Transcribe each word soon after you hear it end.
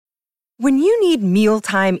When you need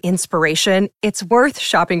mealtime inspiration, it's worth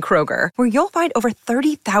shopping Kroger, where you'll find over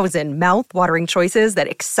 30,000 mouth-watering choices that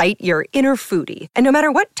excite your inner foodie. And no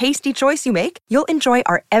matter what tasty choice you make, you'll enjoy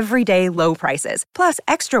our everyday low prices, plus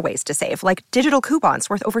extra ways to save, like digital coupons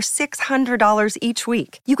worth over $600 each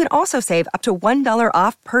week. You can also save up to $1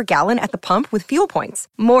 off per gallon at the pump with fuel points.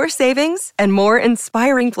 More savings and more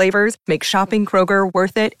inspiring flavors make shopping Kroger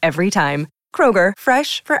worth it every time. Kroger,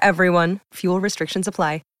 fresh for everyone. Fuel restrictions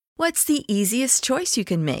apply. What's the easiest choice you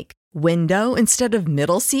can make? Window instead of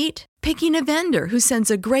middle seat? Picking a vendor who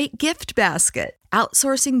sends a great gift basket?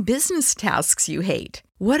 Outsourcing business tasks you hate?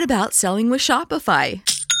 What about selling with Shopify?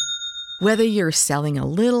 Whether you're selling a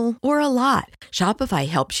little or a lot, Shopify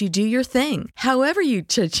helps you do your thing, however you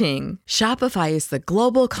cha-ching. Shopify is the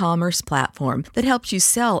global commerce platform that helps you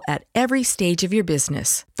sell at every stage of your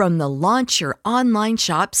business. From the launch your online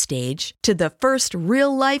shop stage to the first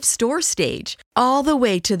real-life store stage, all the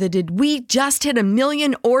way to the did we just hit 1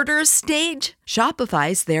 million orders stage.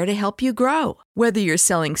 Shopify's there to help you grow. Whether you're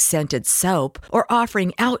selling scented soap or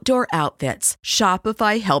offering outdoor outfits,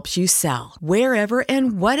 Shopify helps you sell. Wherever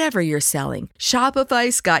and whatever you're selling,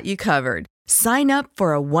 Shopify's got you covered. Sign up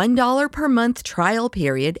for a $1 per month trial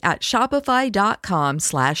period at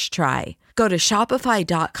shopify.com/try. Go to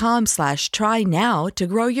shopify.com/try now to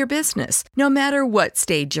grow your business, no matter what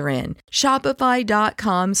stage you're in.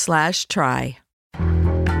 Shopify.com/try.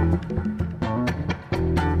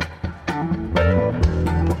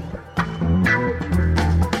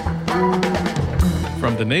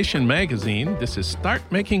 From The Nation magazine, this is Start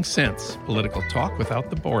Making Sense, political talk without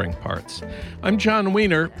the boring parts. I'm John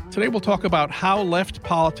Wiener. Today we'll talk about how left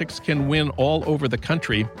politics can win all over the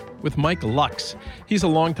country with Mike Lux. He's a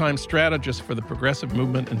longtime strategist for the progressive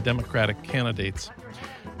movement and Democratic candidates.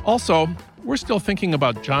 Also, we're still thinking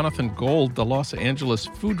about Jonathan Gold, the Los Angeles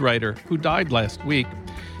food writer who died last week.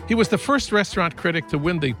 He was the first restaurant critic to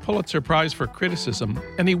win the Pulitzer Prize for Criticism,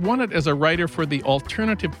 and he won it as a writer for the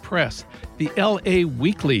alternative press, the LA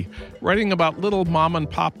Weekly, writing about little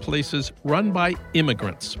mom-and-pop places run by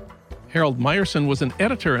immigrants. Harold Meyerson was an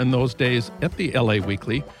editor in those days at the LA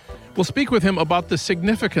Weekly. We'll speak with him about the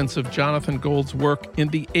significance of Jonathan Gold's work in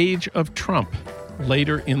the age of Trump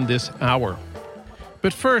later in this hour.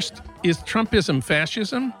 But first, is Trumpism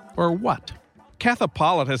fascism or what? Katha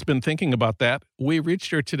Pollitt has been thinking about that. We reached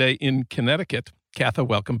her today in Connecticut. Katha,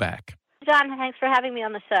 welcome back. John, thanks for having me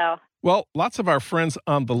on the show. Well, lots of our friends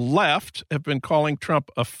on the left have been calling Trump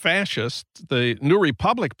a fascist. The New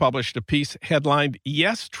Republic published a piece headlined,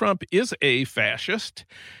 "Yes, Trump is a Fascist."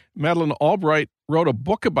 Madeleine Albright wrote a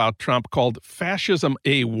book about Trump called Fascism: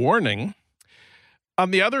 A Warning. On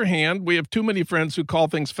the other hand, we have too many friends who call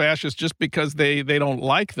things fascist just because they don't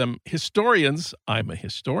like them. Historians, I'm a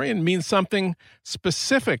historian, mean something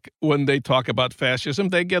specific when they talk about fascism.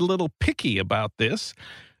 They get a little picky about this.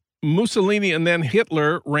 Mussolini and then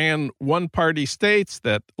Hitler ran one-party states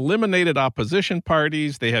that eliminated opposition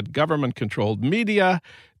parties. They had government-controlled media.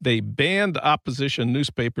 They banned opposition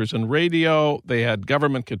newspapers and radio. They had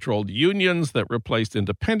government-controlled unions that replaced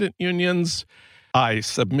independent unions. I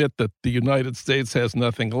submit that the United States has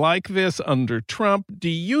nothing like this under Trump. Do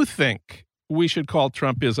you think we should call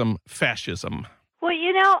Trumpism fascism? Well,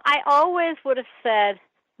 I always would have said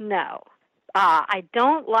no. I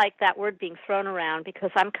don't like that word being thrown around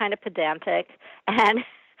because I'm kind of pedantic, and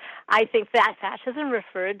I think that fascism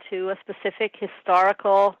referred to a specific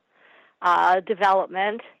historical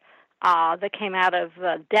development that came out of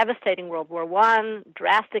devastating World War I,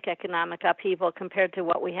 drastic economic upheaval compared to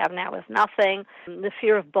what we have now is nothing. The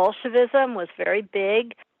fear of Bolshevism was very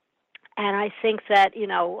big. And I think that,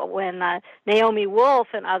 when Naomi Wolf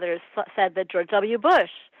and others said that George W. Bush,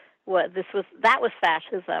 that was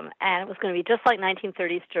fascism, and it was going to be just like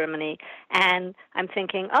 1930s Germany. And I'm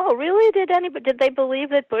thinking, oh, really? Did they believe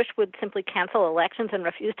that Bush would simply cancel elections and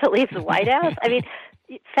refuse to leave the White House? I mean,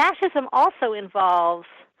 fascism also involves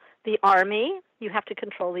the army. You have to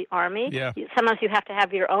control the army. Yeah. Sometimes you have to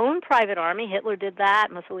have your own private army. Hitler did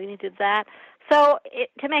that. Mussolini did that. So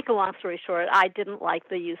to make a long story short, I didn't like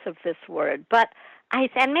the use of this word.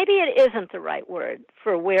 And maybe it isn't the right word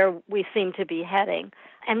for where we seem to be heading.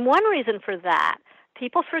 And one reason for that,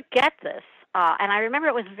 people forget this. And I remember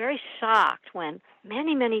I was very shocked when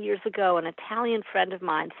many, many years ago an Italian friend of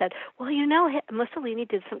mine said, well, Mussolini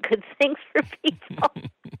did some good things for people.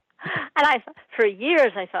 And for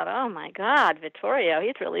years I thought, oh my God, Vittorio,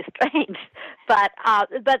 he's really strange. But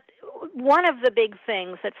one of the big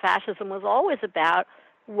things that fascism was always about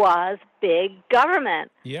was big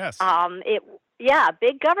government. Yes. Yeah,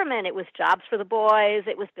 big government. It was jobs for the boys.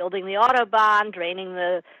 It was building the Autobahn, draining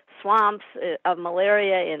the swamps of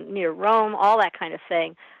malaria near Rome, all that kind of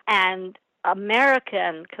thing. And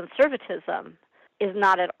American conservatism is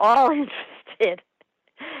not at all interested,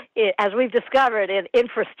 as we've discovered, in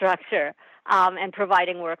infrastructure and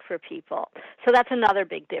providing work for people. So that's another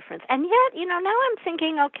big difference. And yet, now I'm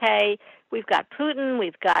thinking, okay, we've got Putin,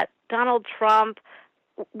 we've got Donald Trump,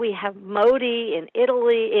 we have Modi in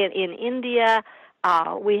Italy, in India.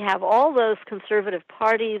 We have all those conservative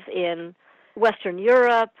parties in Western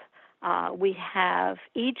Europe. We have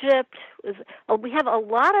Egypt. We have a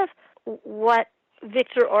lot of what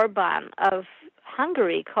Viktor Orban of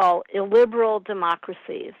Hungary call illiberal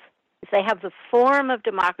democracies. They have the form of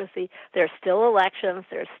democracy. There are still elections.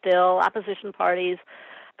 There are still opposition parties.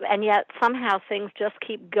 And yet somehow things just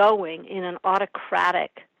keep going in an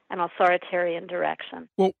autocratic and authoritarian direction.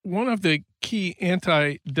 Well, one of the key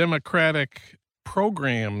anti-democratic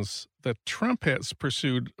programs that Trump has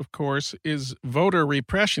pursued, of course, is voter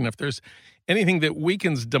repression. If there's anything that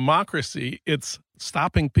weakens democracy, it's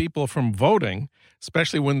stopping people from voting,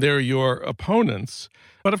 especially when they're your opponents.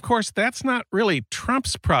 But of course, that's not really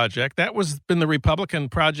Trump's project. That was been the Republican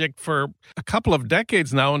project for a couple of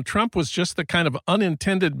decades now, and Trump was just the kind of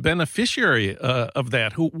unintended beneficiary of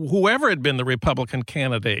that. Whoever had been the Republican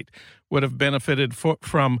candidate would have benefited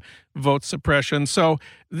from vote suppression. So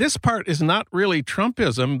this part is not really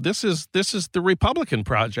Trumpism. This is the Republican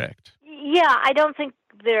project. Yeah, I don't think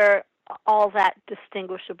they're all that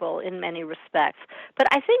distinguishable in many respects. But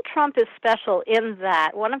I think Trump is special in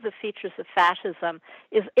that one of the features of fascism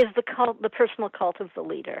is the personal cult of the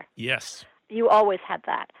leader. Yes. You always had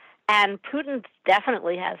that. And Putin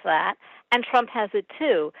definitely has that, and Trump has it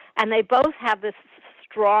too. And they both have this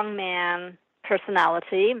strongman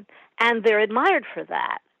personality, and they're admired for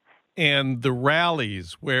that. And the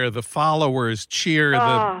rallies where the followers cheer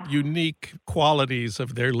the unique qualities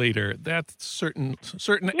of their leader, that's certain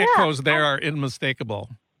echoes there are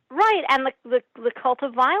unmistakable. Right, and the cult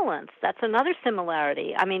of violence, that's another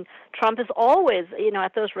similarity. I mean, Trump is always,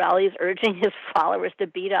 at those rallies urging his followers to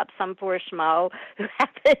beat up some poor schmo who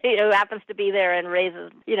happens to be there and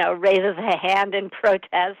raises a hand in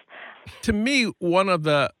protest. To me, one of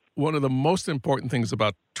the most important things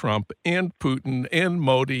about Trump and Putin and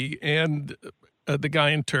Modi and the guy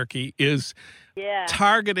in Turkey is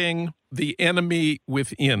targeting the enemy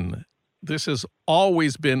within. This has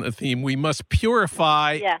always been a theme. We must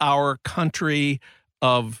purify our country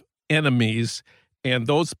of enemies, and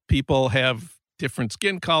those people have different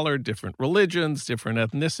skin color, different religions, different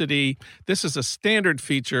ethnicity. This is a standard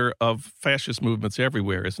feature of fascist movements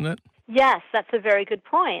everywhere, isn't it? Yes, that's a very good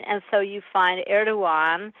point. And so you find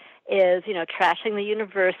Erdogan is, trashing the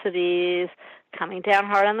universities, coming down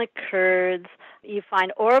hard on the Kurds. You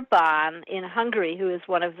find Orban in Hungary, who is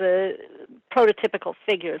one of the prototypical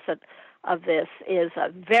figures of this, is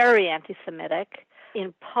very anti-Semitic.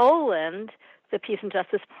 In Poland, the Peace and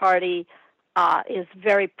Justice Party is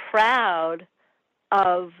very proud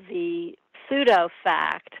of the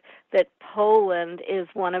pseudo-fact that Poland is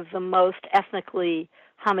one of the most ethnically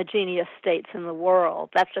homogeneous states in the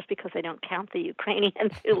world. That's just because they don't count the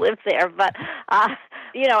Ukrainians who live there. But,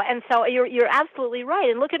 and so you're absolutely right.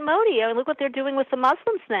 And look at Modi. I mean, look what they're doing with the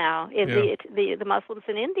Muslims now, the Muslims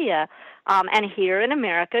in India. And here in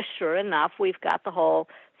America, sure enough, we've got the whole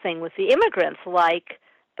thing with the immigrants,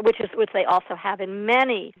 which they also have in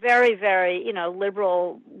many very, very,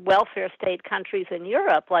 liberal welfare state countries in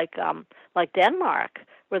Europe, like Denmark,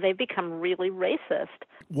 where they've become really racist.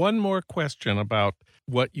 One more question about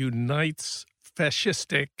what unites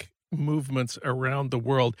fascistic movements around the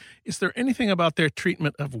world. Is there anything about their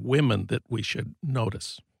treatment of women that we should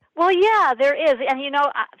notice? Well, yeah, there is. And,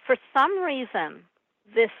 for some reason,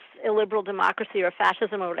 this illiberal democracy or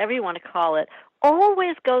fascism or whatever you want to call it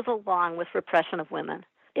always goes along with repression of women.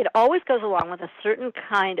 It always goes along with a certain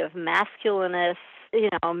kind of masculinist,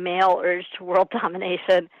 male urge to world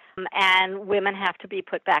domination. And women have to be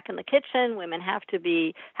put back in the kitchen. Women have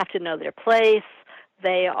to know their place.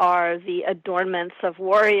 They are the adornments of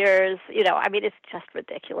warriors. It's just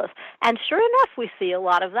ridiculous. And sure enough, we see a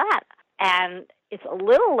lot of that. And it's a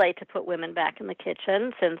little late to put women back in the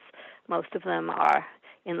kitchen, since most of them are,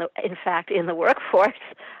 in the workforce.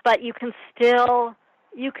 But you can still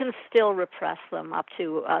repress them up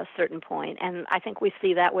to a certain point. And I think we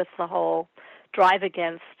see that with the whole drive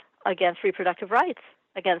against reproductive rights,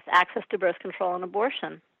 against access to birth control and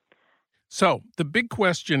abortion. So the big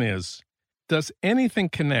question is, does anything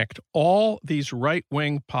connect all these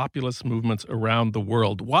right-wing populist movements around the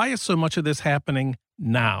world? Why is so much of this happening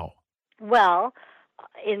now? Well,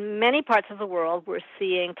 in many parts of the world, we're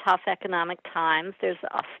seeing tough economic times. There's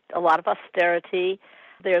a lot of austerity.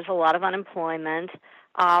 There's a lot of unemployment.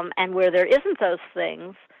 And where there isn't those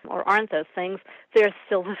things, or aren't those things, there's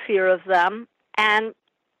still the fear of them. And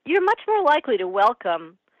you're much more likely to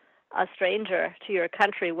welcome a stranger to your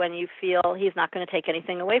country when you feel he's not going to take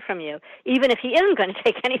anything away from you. Even if he isn't going to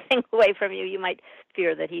take anything away from you, you might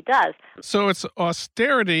fear that he does. So it's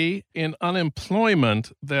austerity in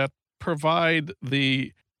unemployment that provide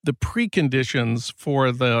the preconditions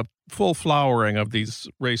for the full flowering of these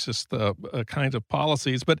racist kinds of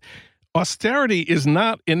policies. But austerity is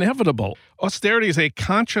not inevitable. Austerity is a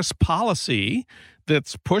conscious policy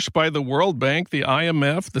that's pushed by the World Bank, the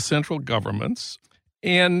IMF, the central governments.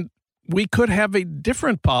 And we could have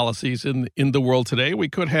different policies in the world today. We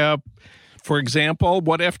could have, for example,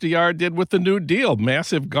 what FDR did with the New Deal,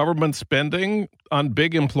 massive government spending on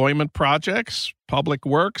big employment projects, public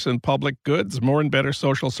works and public goods, more and better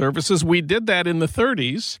social services. We did that in the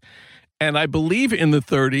 30s. And I believe in the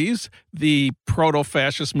 30s, the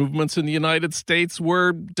proto-fascist movements in the United States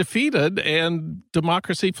were defeated and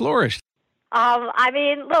democracy flourished. I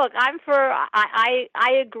mean, look, I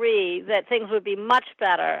agree that things would be much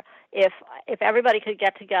better if everybody could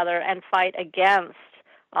get together and fight against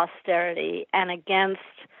austerity and against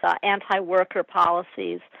anti-worker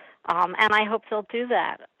policies. And I hope they'll do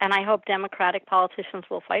that. And I hope Democratic politicians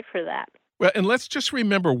will fight for that. Well, and let's just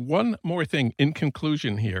remember one more thing in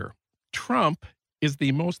conclusion here. Trump is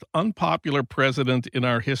the most unpopular president in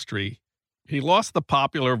our history. He lost the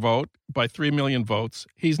popular vote by 3 million votes.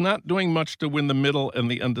 He's not doing much to win the middle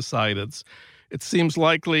and the undecideds. It seems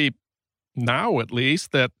likely now, at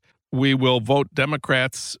least, that we will vote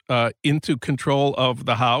Democrats into control of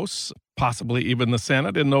the House, possibly even the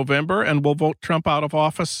Senate in November, and we'll vote Trump out of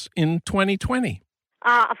office in 2020.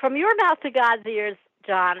 From your mouth to God's ears,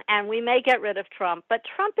 John, and we may get rid of Trump, but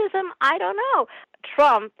Trumpism, I don't know.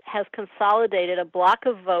 Trump has consolidated a block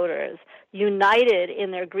of voters united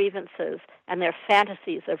in their grievances and their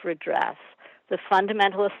fantasies of redress. The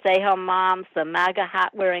fundamentalist stay-home moms, the MAGA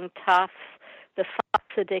hat-wearing toughs, the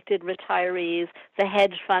Fox-addicted retirees, the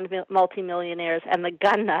hedge fund multimillionaires, and the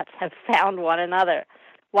gun nuts have found one another.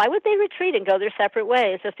 Why would they retreat and go their separate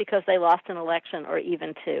ways just because they lost an election or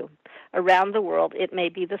even two? Around the world, it may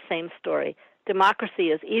be the same story. Democracy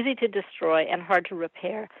is easy to destroy and hard to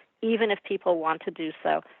repair, even if people want to do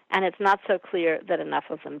so, and it's not so clear that enough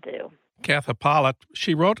of them do. Katha Pollitt,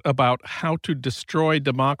 she wrote about how to destroy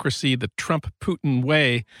democracy the Trump-Putin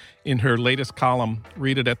way in her latest column.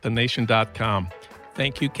 Read it at thenation.com.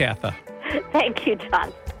 Thank you, Katha. Thank you,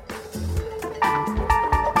 John.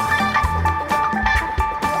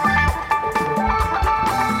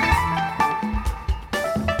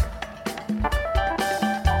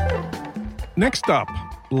 Next up,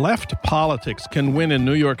 left politics can win in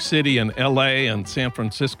New York City and L.A. and San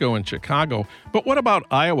Francisco and Chicago. But what about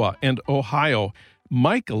Iowa and Ohio?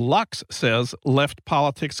 Mike Lux says left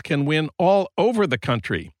politics can win all over the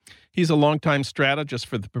country. He's a longtime strategist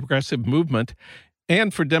for the progressive movement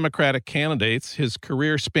and for Democratic candidates. His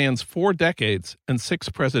career spans 4 decades and 6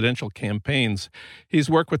 presidential campaigns.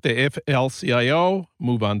 He's worked with the AFL-CIO,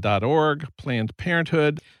 MoveOn.org, Planned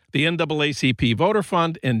Parenthood, the NAACP Voter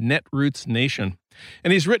Fund, and Netroots Nation.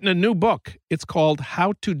 And he's written a new book. It's called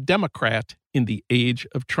How to Democrat in the Age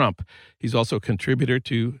of Trump. He's also a contributor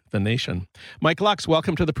to The Nation. Mike Lux,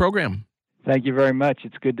 welcome to the program. Thank you very much.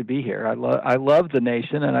 It's good to be here. I love The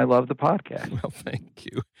Nation, and I love the podcast. Well, thank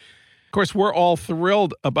you. Of course, we're all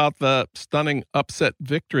thrilled about the stunning upset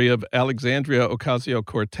victory of Alexandria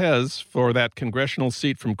Ocasio-Cortez for that congressional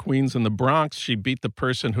seat from Queens in the Bronx. She beat the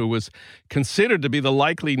person who was considered to be the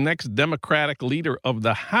likely next Democratic leader of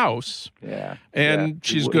the House. Yeah. And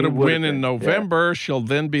she's going to win in November. Yeah. She'll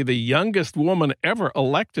then be the youngest woman ever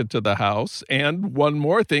elected to the House. And one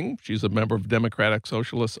more thing, she's a member of Democratic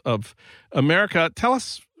Socialists of America. Tell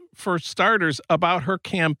us, for starters, about her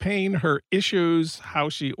campaign, her issues, how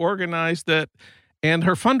she organized it, and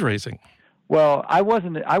her fundraising. Well, I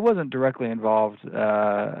wasn't directly involved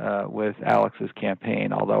with Alex's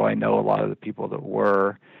campaign, although I know a lot of the people that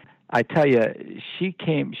were. I tell you, she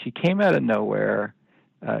came out of nowhere.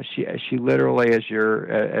 She literally, as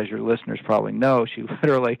your listeners probably know, she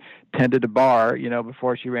literally tended a bar,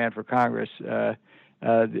 before she ran for Congress.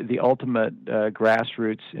 The ultimate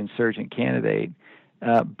grassroots insurgent candidate.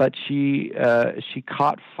 But she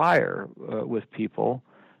caught fire with people,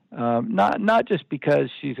 not just because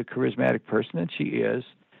she's a charismatic person, and she is,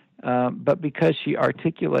 but because she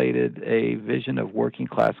articulated a vision of working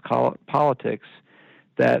class politics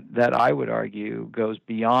that I would argue goes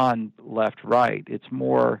beyond left-right. It's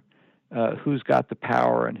more who's got the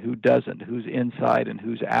power and who doesn't, who's inside and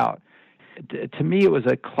who's out. To me, it was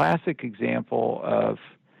a classic example of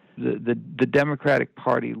the Democratic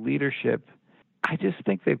Party leadership. I just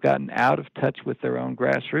think they've gotten out of touch with their own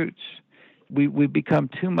grassroots. We've become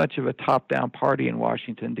too much of a top-down party in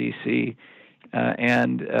Washington, D.C.,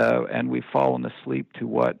 and we've fallen asleep to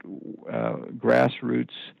what grassroots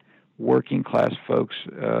working-class folks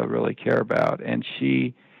really care about. And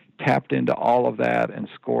she tapped into all of that and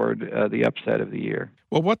scored the upset of the year.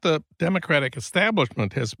 Well, what the Democratic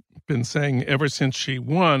establishment has been saying ever since she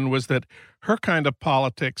won was that her kind of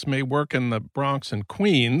politics may work in the Bronx and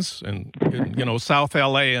Queens and, South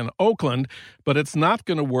L.A. and Oakland, but it's not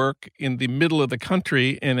going to work in the middle of the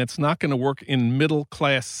country, and it's not going to work in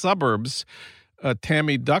middle-class suburbs.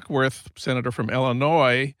 Tammy Duckworth, senator from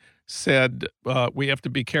Illinois, said we have to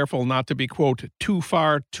be careful not to be, quote, too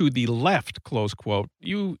far to the left, close quote.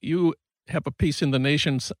 You have a piece in The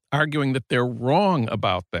Nation arguing that they're wrong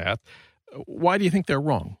about that. Why do you think they're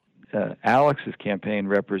wrong? Alex's campaign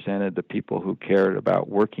represented the people who cared about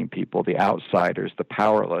working people, the outsiders, the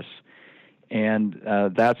powerless, and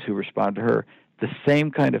that's who responded to her. The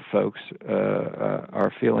same kind of folks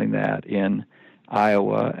are feeling that in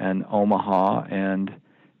Iowa and Omaha and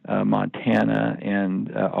Montana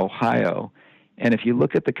and Ohio. And if you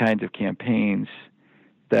look at the kinds of campaigns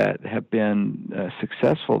that have been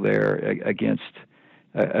successful there against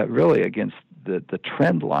the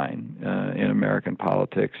trend line in American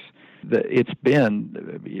politics, it's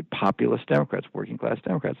been populist Democrats, working class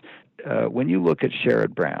Democrats. When you look at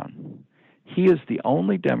Sherrod Brown, he is the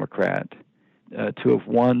only Democrat to have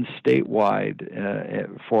won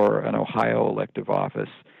statewide for an Ohio elective office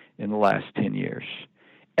in the last 10 years.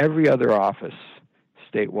 Every other office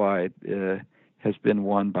statewide has been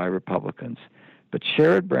won by Republicans. But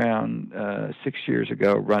Sherrod Brown, 6 years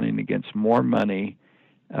ago, running against more money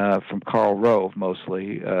from Karl Rove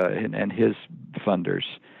mostly and his funders,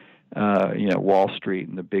 Wall Street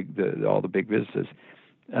and all the big businesses.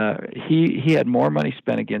 He had more money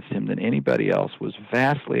spent against him than anybody else, was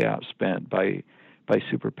vastly outspent by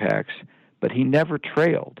super PACs, but he never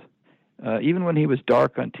trailed. Even when he was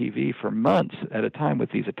dark on TV for months at a time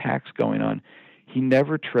with these attacks going on, he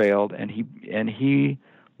never trailed, and he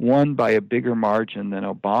won by a bigger margin than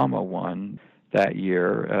Obama won that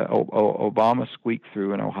year. Obama squeaked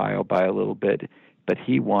through in Ohio by a little bit, but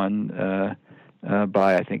he won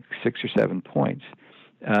by, I think, 6 or 7 points.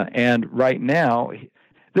 And right now,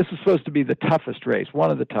 this is supposed to be the toughest race,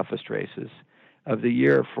 one of the toughest races of the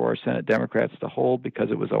year for Senate Democrats to hold because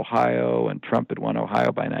it was Ohio and Trump had won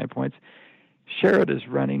Ohio by 9 points. Sherrod is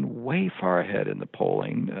running way far ahead in the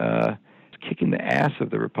polling, kicking the ass of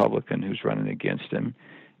the Republican who's running against him.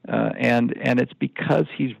 And it's because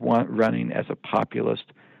he's running as a populist,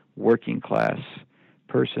 working class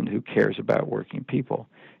person who cares about working people.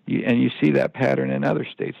 And you see that pattern in other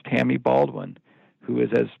states. Tammy Baldwin, who is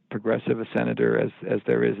as progressive a senator as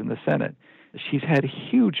there is in the Senate, she's had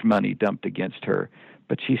huge money dumped against her,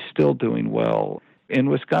 but she's still doing well in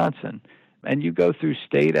Wisconsin. And you go through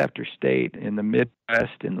state after state in the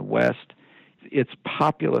Midwest, in the West, it's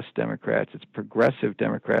populist Democrats, it's progressive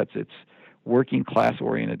Democrats, it's working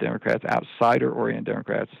class-oriented Democrats, outsider-oriented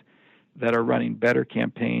Democrats that are running better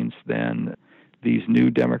campaigns than these new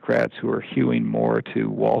Democrats who are hewing more to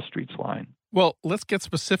Wall Street's line. Well, let's get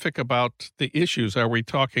specific about the issues. Are we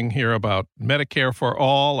talking here about Medicare for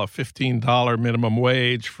all, a $15 minimum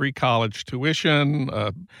wage, free college tuition,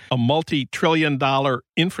 a multi-trillion-dollar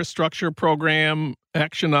infrastructure program,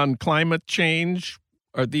 action on climate change?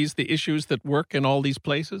 Are these the issues that work in all these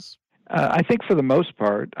places? I think for the most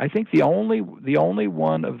part, I think the only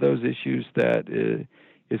one of those issues that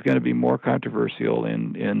is going to be more controversial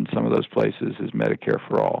in some of those places is Medicare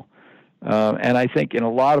for all. And I think in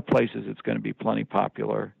a lot of places it's going to be plenty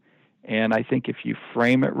popular. And I think if you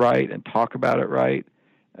frame it right and talk about it right,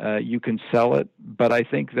 you can sell it. But I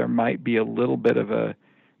think there might be a little bit of a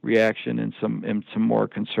reaction in some more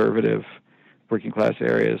conservative working class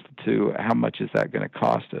areas to how much is that going to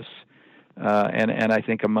cost us. And I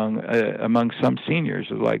think among some seniors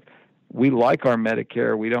is like, we like our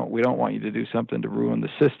Medicare. We don't want you to do something to ruin the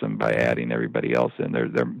system by adding everybody else in.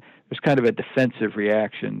 There's kind of a defensive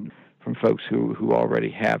reaction from folks who already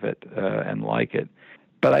have it and like it.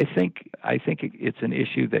 But I think it's an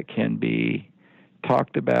issue that can be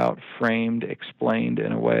talked about, framed, explained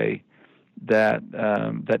in a way that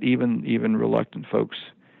even reluctant folks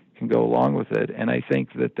can go along with it. And I think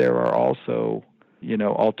that there are also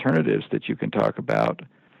alternatives that you can talk about.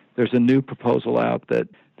 There's a new proposal out that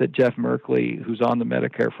Jeff Merkley, who's on the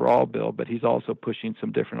Medicare for All bill, but he's also pushing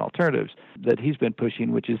some different alternatives that he's been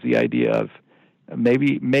pushing, which is the idea of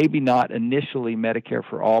maybe not initially Medicare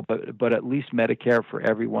for all, but at least Medicare for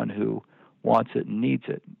everyone who wants it and needs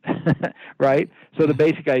it, right? So the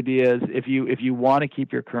basic idea is if you want to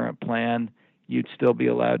keep your current plan, you'd still be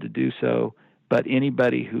allowed to do so. But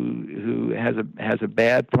anybody who has a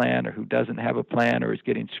bad plan or who doesn't have a plan or is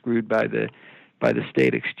getting screwed by the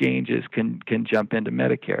state exchanges can jump into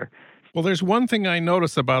Medicare. Well, there's one thing I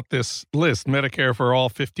notice about this list, Medicare for all,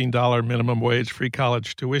 $15 minimum wage, free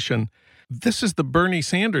college tuition. This is the Bernie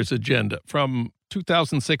Sanders agenda from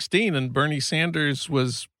 2016, and Bernie Sanders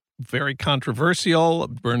was very controversial.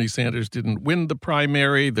 Bernie Sanders didn't win the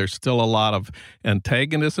primary. There's still a lot of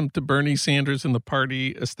antagonism to Bernie Sanders in the party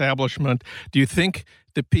establishment. Do you think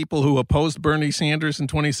the people who opposed Bernie Sanders in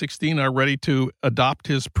 2016 are ready to adopt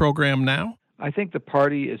his program now? I think the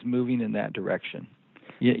party is moving in that direction.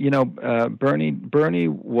 Bernie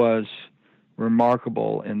was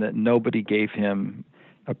remarkable in that nobody gave him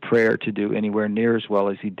a prayer to do anywhere near as well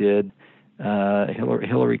as he did.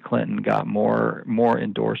 Hillary Clinton got more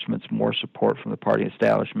endorsements, more support from the party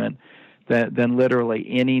establishment than literally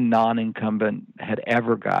any non-incumbent had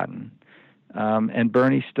ever gotten. And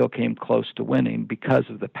Bernie still came close to winning because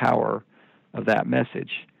of the power of that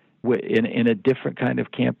message. In a different kind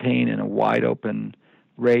of campaign, in a wide open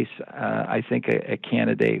race, I think a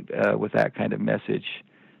candidate with that kind of message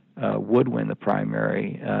would win the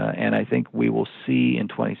primary. And I think we will see in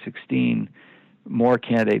 2016 more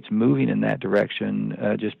candidates moving in that direction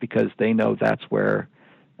just because they know that's where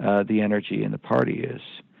the energy in the party is.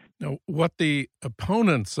 Now, what the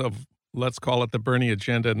opponents of, let's call it the Bernie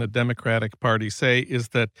agenda in the Democratic Party say is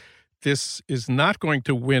that this is not going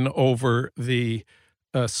to win over the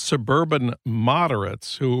suburban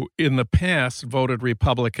moderates who in the past voted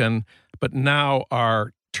Republican, but now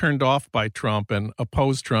are turned off by Trump and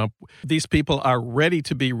oppose Trump. These people are ready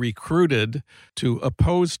to be recruited to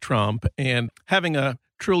oppose Trump, and having a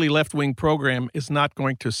truly left-wing program is not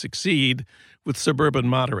going to succeed with suburban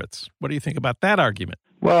moderates. What do you think about that argument?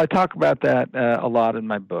 Well, I talk about that a lot in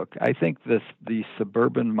my book. I think the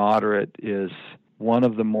suburban moderate is one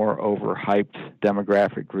of the more overhyped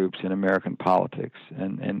demographic groups in American politics,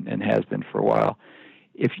 and has been for a while.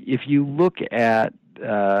 If you look at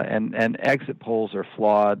and exit polls are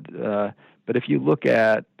flawed, but if you look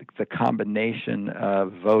at the combination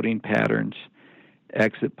of voting patterns,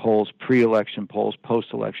 exit polls, pre-election polls,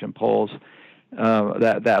 post-election polls,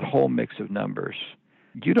 that whole mix of numbers,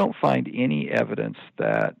 you don't find any evidence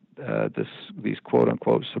that these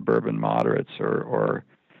quote-unquote suburban moderates or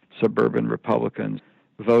suburban Republicans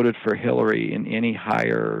voted for Hillary in any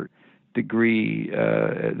higher degree,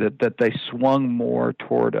 that they swung more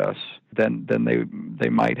toward us than they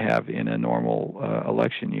might have in a normal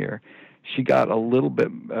election year. She got a little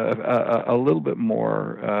bit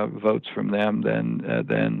more votes from them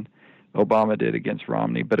than Obama did against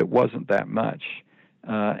Romney, but it wasn't that much.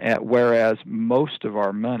 Whereas most of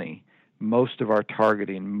our money, most of our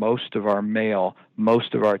targeting, most of our mail,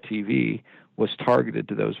 most of our TV was targeted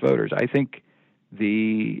to those voters. I think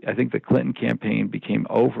the Clinton campaign became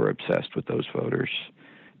over-obsessed with those voters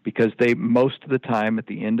because most of the time, at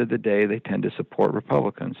the end of the day, they tend to support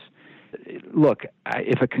Republicans. Look,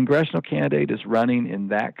 if a congressional candidate is running in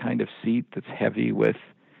that kind of seat that's heavy with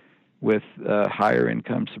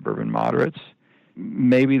higher-income suburban moderates,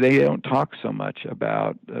 maybe they don't talk so much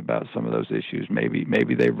about some of those issues.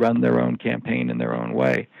 Maybe they run their own campaign in their own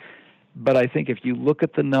way. But I think if you look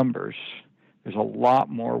at the numbers, there's a lot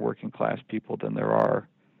more working-class people than there are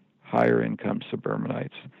higher-income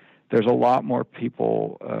suburbanites. There's a lot more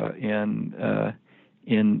people in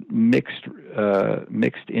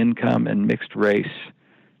mixed income and mixed race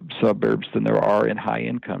suburbs than there are in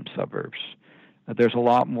high-income suburbs. There's a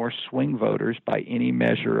lot more swing voters by any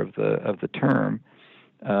measure of the term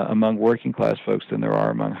among working-class folks than there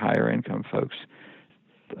are among higher-income folks.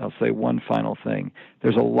 I'll say one final thing.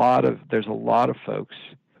 There's a lot of folks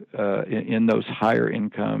in those higher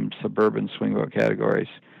income suburban swing vote categories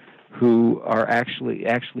who are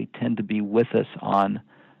actually tend to be with us on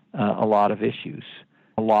a lot of issues.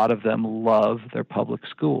 A lot of them love their public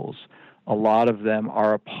schools. A lot of them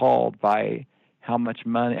are appalled by how much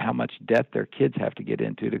debt their kids have to get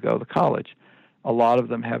into to go to college. A lot of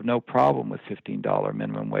them have no problem with $15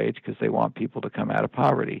 minimum wage because they want people to come out of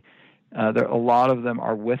poverty. A lot of them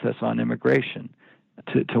are with us on immigration.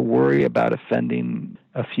 To worry about offending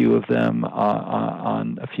a few of them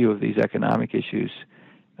on a few of these economic issues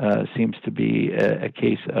seems to be a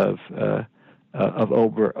case of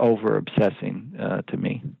over obsessing to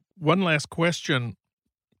me. One last question: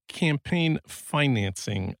 campaign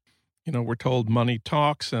financing. We're told money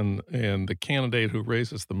talks, and the candidate who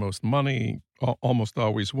raises the most money almost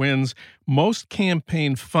always wins. Most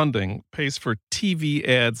campaign funding pays for TV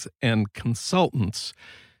ads and consultants.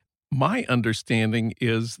 My understanding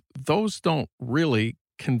is those don't really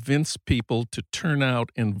convince people to turn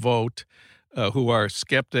out and vote who are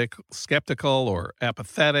skeptical or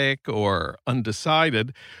apathetic or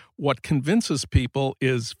undecided. What convinces people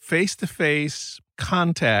is face-to-face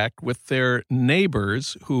contact with their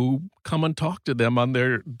neighbors who come and talk to them on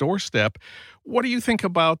their doorstep. What do you think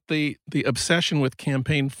about the obsession with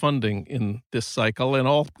campaign funding in this cycle and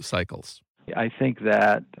all cycles? I think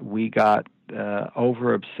that we got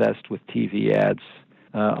over-obsessed with TV ads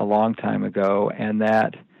a long time ago, and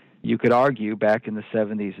that you could argue back in the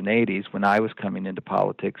 70s and 80s when I was coming into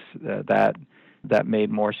politics that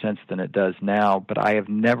made more sense than it does now. But I have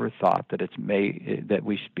never thought that that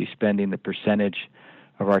we should be spending the percentage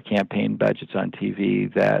of our campaign budgets on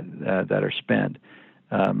TV that are spent.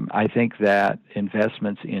 I think that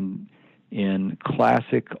investments in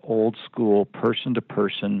classic, old school, person to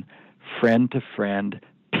person, friend to friend,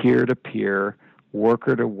 peer to peer,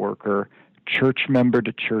 worker to worker, church member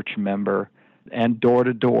to church member, and door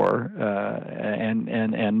to door, and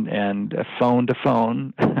phone to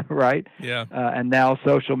phone, right? Yeah. And now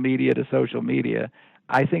social media to social media.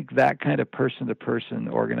 I think that kind of person to person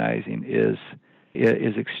organizing is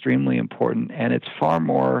extremely important, and it's far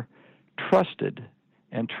more trusted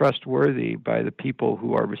and trustworthy by the people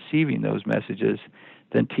who are receiving those messages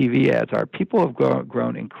than TV ads are. People have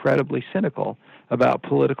grown incredibly cynical about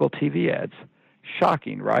political TV ads.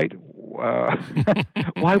 Shocking, right?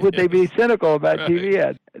 Why would they be cynical about TV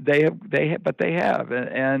ads? They have,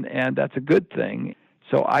 and that's a good thing.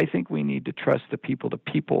 So I think we need to trust the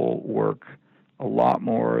people-to-people work a lot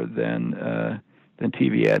more than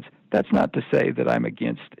TV ads. That's not to say that I'm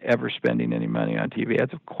against ever spending any money on TV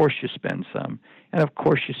ads. Of course you spend some, and of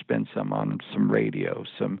course you spend some on some radio,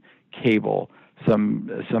 some cable, some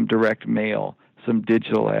direct mail, some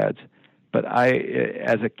digital ads. But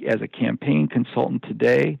as a campaign consultant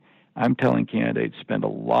today, I'm telling candidates spend a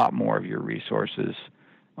lot more of your resources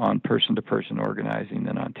on person-to-person organizing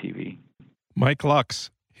than on TV. Mike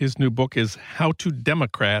Lux, his new book is How to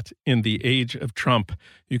Democrat in the Age of Trump.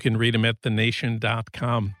 You can read him at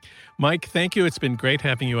thenation.com. Mike, thank you. It's been great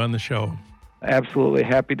having you on the show. Absolutely.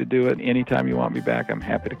 Happy to do it. Anytime you want me back, I'm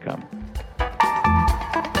happy to come.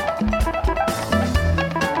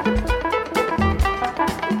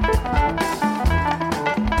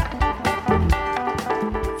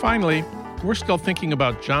 Finally, we're still thinking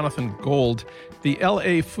about Jonathan Gold, the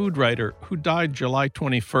L.A. food writer who died July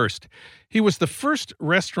 21st. He was the first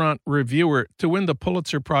restaurant reviewer to win the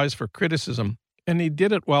Pulitzer Prize for Criticism, and he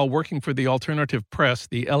did it while working for the alternative press,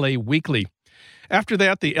 the L.A. Weekly. After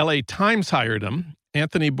that, the L.A. Times hired him.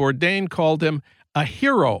 Anthony Bourdain called him a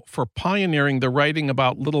hero for pioneering the writing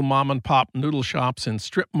about little mom-and-pop noodle shops and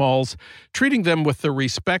strip malls, treating them with the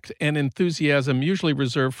respect and enthusiasm usually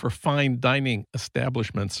reserved for fine dining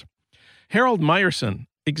establishments. Harold Meyerson,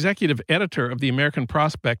 executive editor of the American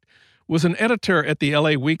Prospect, was an editor at the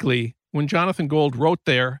L.A. Weekly when Jonathan Gold wrote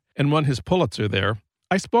there and won his Pulitzer there.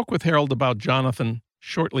 I spoke with Harold about Jonathan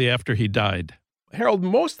shortly after he died. Harold,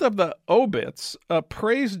 most of the obits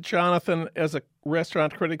praised Jonathan as a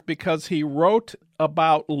restaurant critic because he wrote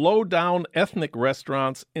about low-down ethnic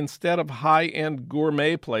restaurants instead of high-end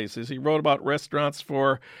gourmet places. He wrote about restaurants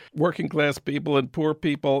for working-class people and poor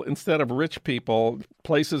people instead of rich people,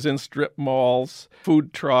 places in strip malls,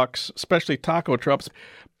 food trucks, especially taco trucks.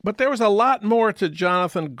 But there was a lot more to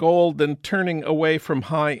Jonathan Gold than turning away from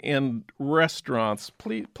high-end restaurants.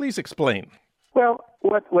 Please explain. Well,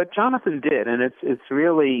 what Jonathan did, and it's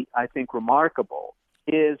really, I think, remarkable,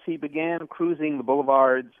 is he began cruising the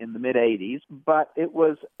boulevards in the mid-'80s, but it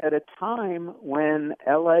was at a time when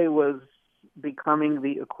L.A. was becoming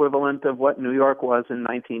the equivalent of what New York was in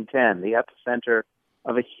 1910, the epicenter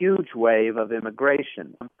of a huge wave of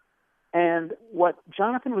immigration. And what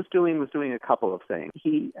Jonathan was doing a couple of things.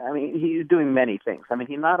 He was doing many things.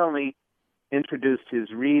 He not only introduced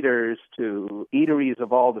his readers to eateries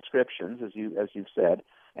of all descriptions, as you've said,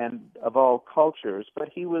 and of all cultures, but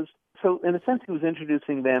so in a sense he was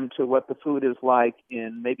introducing them to what the food is like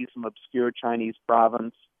in maybe some obscure Chinese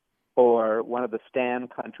province or one of the Stan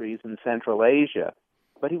countries in Central Asia.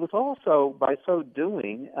 But he was also, by so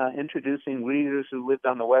doing, introducing readers who lived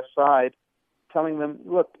on the West Side, telling them,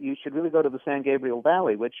 look, you should really go to the San Gabriel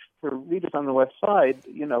Valley, which for readers on the West Side,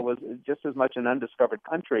 was just as much an undiscovered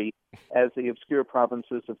country as the obscure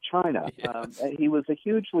provinces of China. Yes. He was a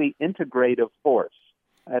hugely integrative force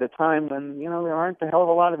at a time when, there aren't a hell of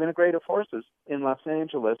a lot of integrative forces in Los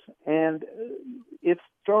Angeles. And it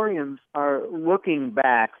historians are looking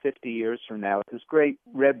back 50 years from now at this great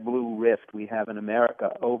red-blue rift we have in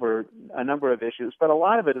America over a number of issues, but a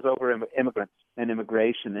lot of it is over immigrants and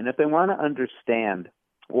immigration. And if they want to understand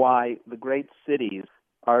why the great cities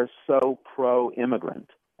are so pro-immigrant,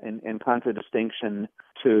 in contradistinction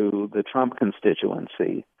to the Trump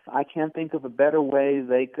constituency, I can't think of a better way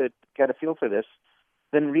they could get a feel for this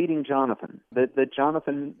than reading Jonathan. That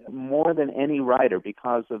Jonathan, more than any writer,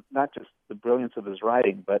 because of not just the brilliance of his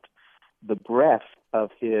writing, but the breadth of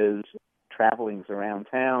his travelings around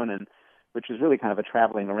town, and which is really kind of a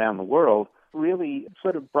traveling around the world, really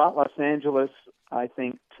sort of brought Los Angeles, I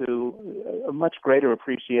think, to a much greater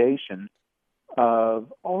appreciation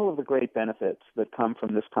of all of the great benefits that come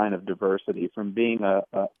from this kind of diversity, from being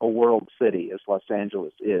a world city as Los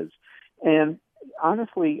Angeles is. And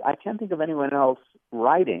honestly, I can't think of anyone else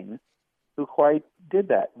writing who quite did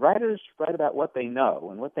that. Writers write about what they know,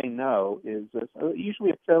 and what they know is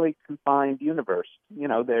usually a fairly confined universe. You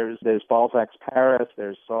know, there's Balzac's Paris,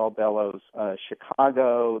 there's Saul Bellows'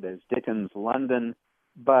 Chicago, there's Dickens' London.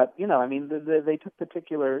 But, you know, I mean, they took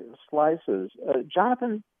particular slices.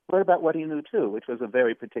 Jonathan wrote about what he knew, too, which was a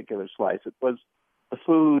very particular slice. It was the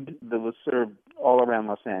food that was served all around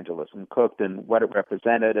Los Angeles and cooked, and what it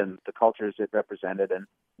represented and the cultures it represented, and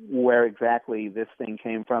where exactly this thing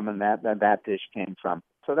came from and that dish came from.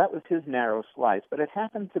 So that was his narrow slice. But it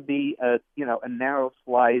happened to be a narrow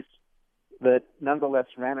slice that nonetheless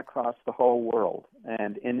ran across the whole world.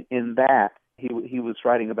 And in that, he was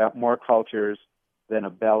writing about more cultures than a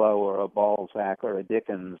Bellow or a Balzac or a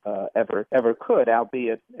Dickens ever could,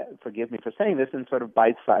 albeit, forgive me for saying this, in sort of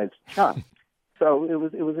bite-sized chunks. So it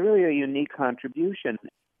was really a unique contribution.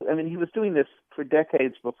 I mean, he was doing this for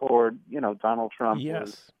decades before, Donald Trump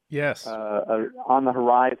was on the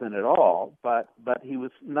horizon at all. But he was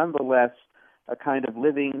nonetheless a kind of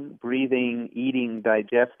living, breathing, eating,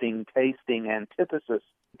 digesting, tasting antithesis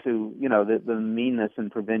to, the meanness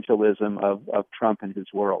and provincialism of Trump and his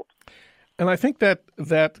world. And I think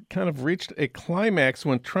that kind of reached a climax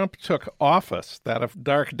when Trump took office. That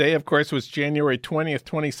dark day, of course, was January 20th,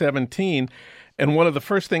 2017. And one of the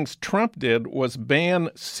first things Trump did was ban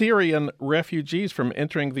Syrian refugees from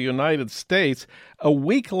entering the United States. A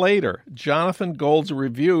week later, Jonathan Gold's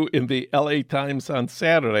review in the LA Times on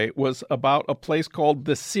Saturday was about a place called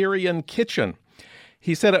the Syrian Kitchen.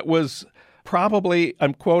 He said it was probably,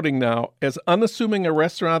 I'm quoting now, as unassuming a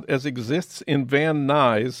restaurant as exists in Van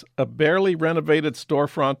Nuys, a barely renovated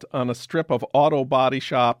storefront on a strip of auto body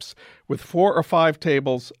shops with 4 or 5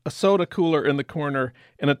 tables, a soda cooler in the corner,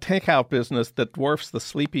 and a takeout business that dwarfs the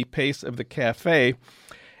sleepy pace of the cafe.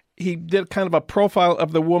 He did kind of a profile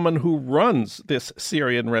of the woman who runs this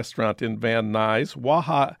Syrian restaurant in Van Nuys,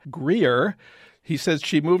 Waha Greer. He says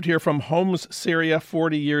she moved here from Homs, Syria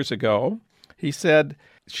 40 years ago. He said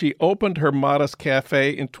she opened her modest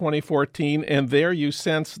cafe in 2014, and there you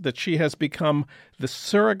sense that she has become the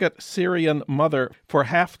surrogate Syrian mother for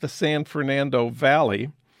half the San Fernando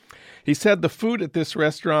Valley. He said the food at this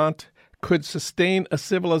restaurant could sustain a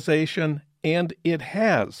civilization, and it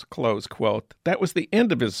has, close quote. That was the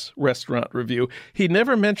end of his restaurant review. He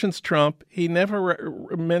never mentions Trump. He never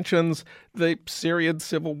mentions the Syrian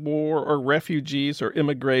civil war or refugees or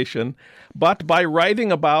immigration. But by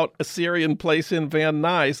writing about a Syrian place in Van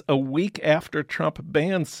Nuys a week after Trump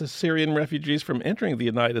banned Syrian refugees from entering the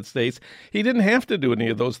United States, he didn't have to do any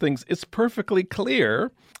of those things. It's perfectly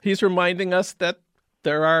clear. He's reminding us that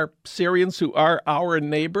there are Syrians who are our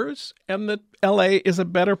neighbors, and that L.A. is a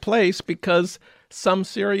better place because some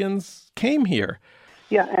Syrians came here.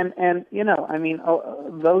 Yeah, and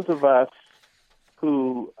those of us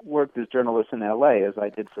who worked as journalists in L.A., as I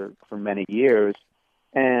did for many years,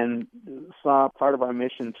 and saw part of our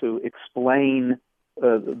mission to explain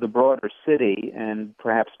the broader city and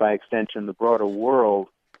perhaps by extension the broader world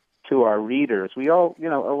to our readers, we all,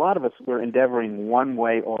 a lot of us were endeavoring one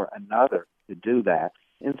way or another to do that.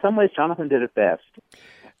 In some ways, Jonathan did it best.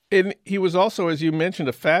 And he was also, as you mentioned,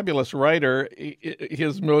 a fabulous writer.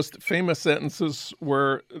 His most famous sentences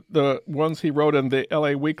were the ones he wrote in the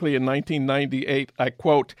LA Weekly in 1998. I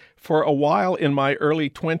quote, "For a while in my early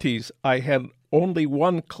 20s, I had only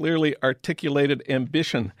one clearly articulated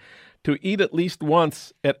ambition: to eat at least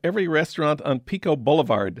once at every restaurant on Pico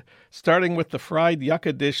Boulevard, starting with the fried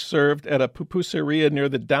yucca dish served at a pupuseria near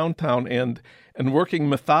the downtown end and working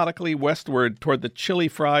methodically westward toward the chili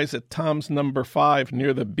fries at Tom's No. 5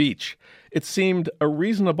 near the beach. It seemed a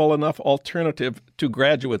reasonable enough alternative to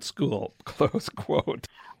graduate school," close quote.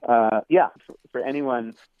 For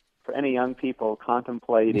any young people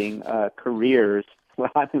contemplating careers, well,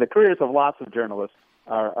 I think the careers of lots of journalists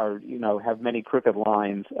have many crooked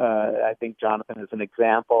lines. I think Jonathan is an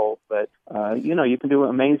example, but you can do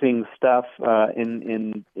amazing stuff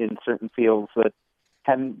in certain fields that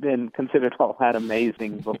hadn't been considered all that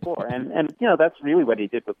amazing before. And that's really what he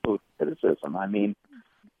did with food criticism. I mean,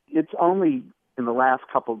 it's only in the last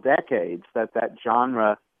couple decades that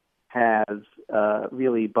genre has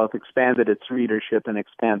really both expanded its readership and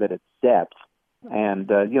expanded its depth. And,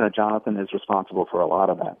 Jonathan is responsible for a lot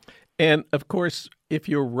of that. And, of course, if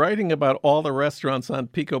you're writing about all the restaurants on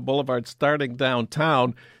Pico Boulevard starting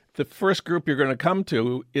downtown, the first group you're going to come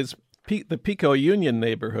to is the Pico Union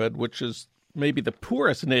neighborhood, which is maybe the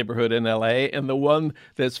poorest neighborhood in L.A. and the one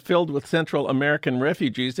that's filled with Central American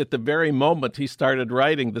refugees at the very moment he started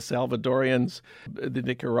writing, the Salvadorians, the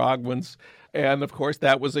Nicaraguans. And, of course,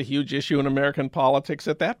 that was a huge issue in American politics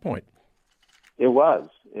at that point. It was.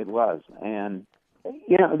 And,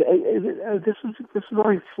 this is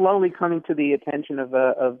very slowly coming to the attention of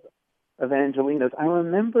Angelenos. I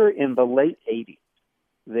remember in the late 80s,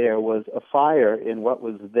 there was a fire in what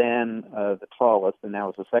was then the tallest, and now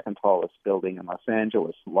is the second tallest building in Los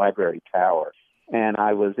Angeles, Library Tower. And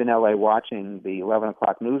I was in L.A. watching the 11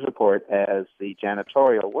 o'clock news report as the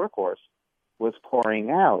janitorial workforce was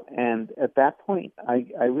pouring out. And at that point,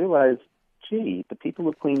 I realized, gee, the people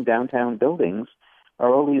who clean downtown buildings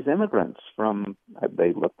are all these immigrants from,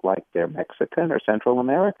 they look like they're Mexican or Central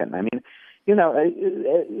American. I mean,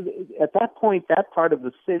 at that point, that part of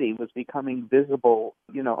the city was becoming visible,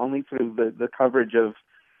 only through the coverage of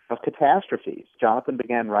catastrophes. Jonathan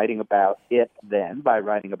began writing about it then by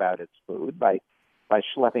writing about its food, by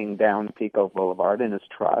schlepping down Pico Boulevard in his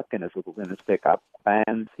truck and in his pickup,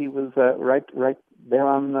 and he was right there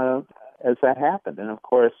on as that happened. And of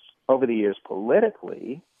course, over the years,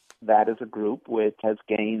 politically, that is a group which has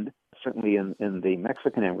gained, certainly in the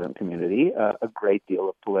Mexican immigrant community, a great deal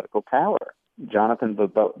of political power. Jonathan,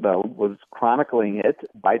 though, was chronicling it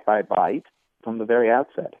bite by bite from the very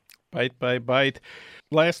outset. Bite by bite.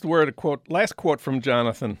 Last quote from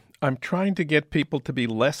Jonathan. I'm trying to get people to be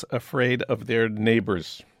less afraid of their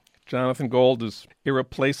neighbors. Jonathan Gold is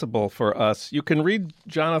irreplaceable for us. You can read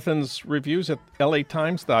Jonathan's reviews at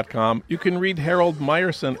latimes.com. You can read Harold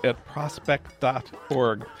Meyerson at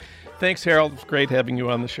prospect.org. Thanks, Harold. It's great having you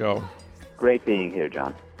on the show. Great being here,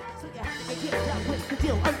 John.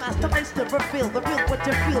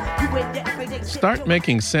 Start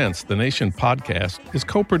Making Sense, the Nation podcast, is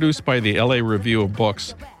co-produced by the LA Review of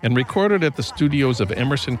Books and recorded at the studios of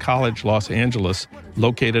Emerson College, Los Angeles,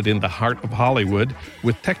 located in the heart of Hollywood,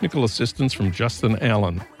 with technical assistance from Justin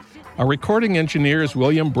Allen. Our recording engineer is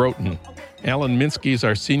William Broughton. Alan Minsky is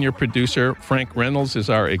our senior producer. Frank Reynolds is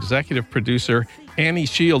our executive producer. Annie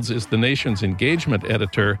Shields is the Nation's engagement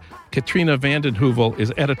editor. Katrina Vanden Heuvel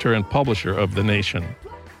is editor and publisher of The Nation.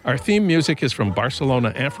 Our theme music is from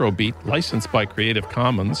Barcelona Afrobeat, licensed by Creative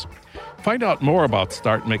Commons. Find out more about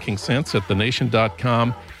Start Making Sense at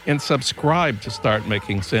thenation.com and subscribe to Start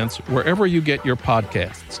Making Sense wherever you get your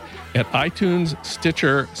podcasts, at iTunes,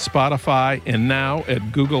 Stitcher, Spotify, and now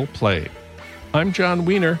at Google Play. I'm John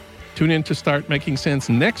Wiener. Tune in to Start Making Sense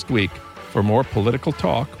next week for more political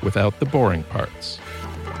talk without the boring parts.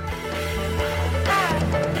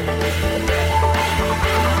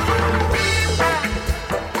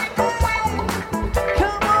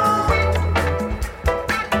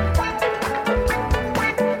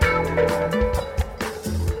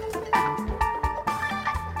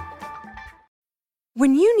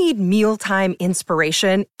 When you need mealtime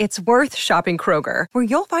inspiration, it's worth shopping Kroger, where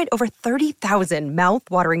you'll find over 30,000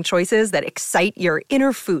 mouth-watering choices that excite your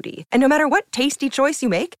inner foodie. And no matter what tasty choice you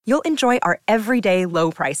make, you'll enjoy our everyday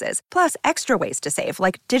low prices, plus extra ways to save,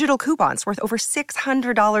 like digital coupons worth over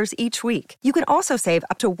 $600 each week. You can also save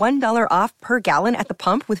up to $1 off per gallon at the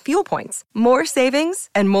pump with fuel points. More savings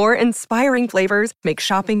and more inspiring flavors make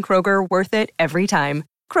shopping Kroger worth it every time.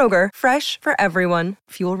 Kroger, fresh for everyone.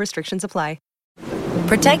 Fuel restrictions apply.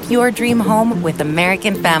 Protect your dream home with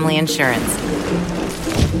American Family Insurance.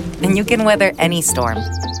 And you can weather any storm.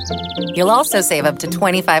 You'll also save up to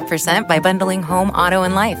 25% by bundling home, auto,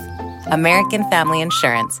 and life. American Family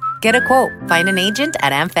Insurance. Get a quote. Find an agent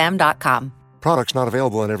at amfam.com. Products not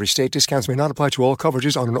available in every state. Discounts may not apply to all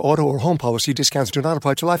coverages on an auto or home policy. Discounts do not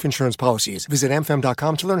apply to life insurance policies. Visit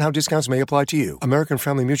amfam.com to learn how discounts may apply to you. American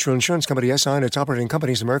Family Mutual Insurance Company, SI, and its operating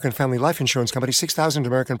companies, American Family Life Insurance Company, 6000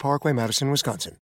 American Parkway, Madison, Wisconsin.